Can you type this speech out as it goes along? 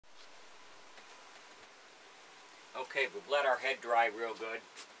Okay, we've let our head dry real good.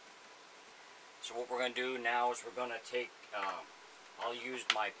 So what we're going to do now is we're going to take, I'll use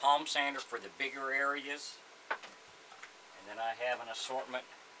my palm sander for the bigger areas. And then I have an assortment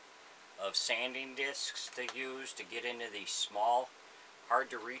of sanding discs to use to get into these small, hard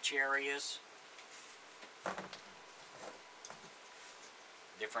to reach areas.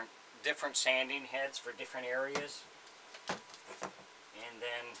 Different sanding heads for different areas. And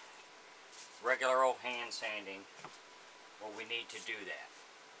then regular old hand sanding where we need to do that.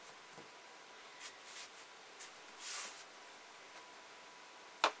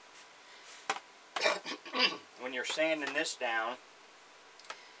 When you're sanding this down,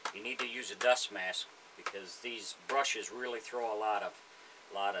 you need to use a dust mask because these brushes really throw a lot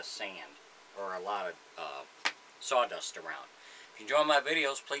of sand or a lot of sawdust around. If you enjoy my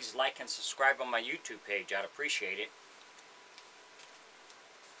videos, please like and subscribe on my YouTube page. I'd appreciate it.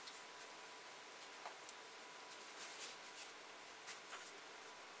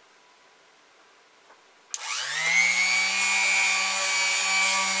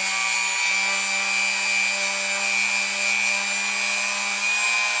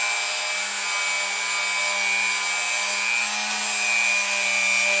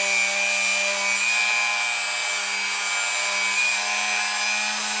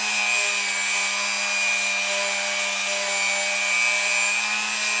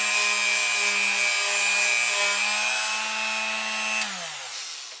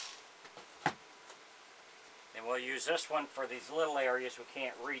 And we'll use this one for these little areas we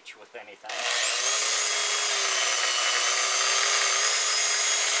can't reach with anything.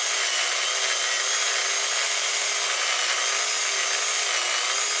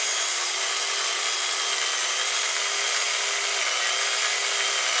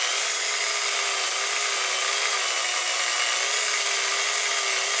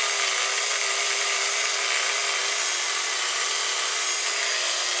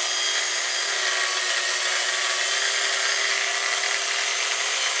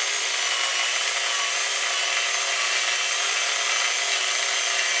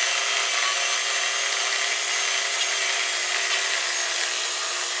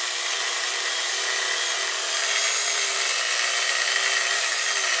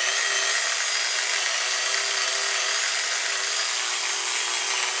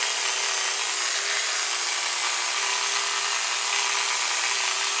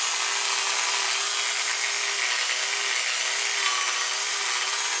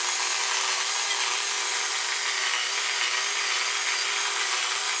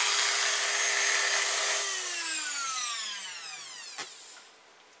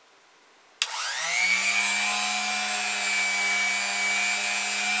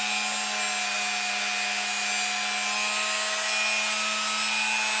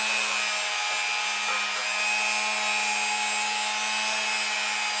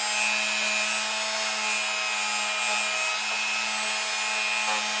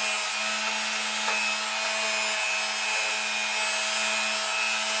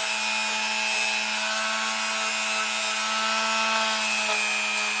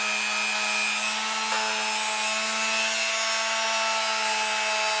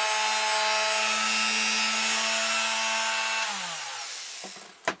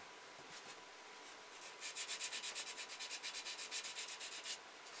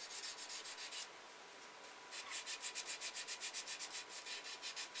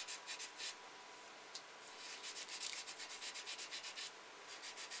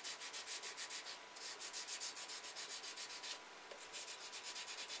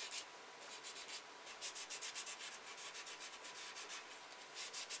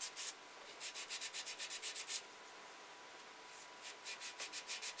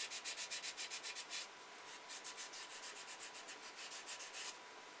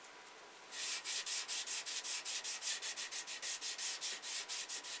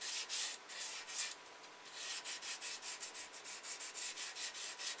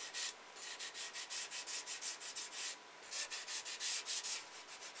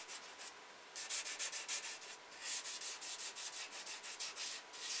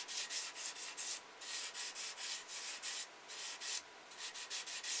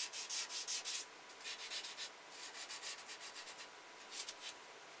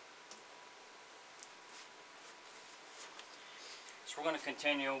 So we're going to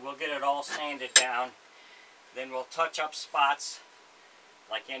continue. We'll get it all sanded down. Then we'll touch up spots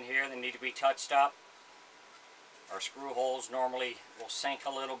like in here that need to be touched up. Our screw holes normally will sink a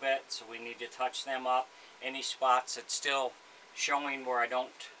little bit, so we need to touch them up. Any spots that's still showing where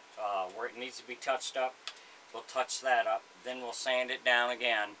where it needs to be touched up, we'll touch that up. Then we'll sand it down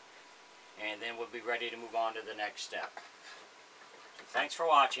again. and then we'll be ready to move on to the next step. So thanks for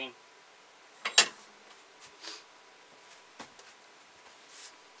watching.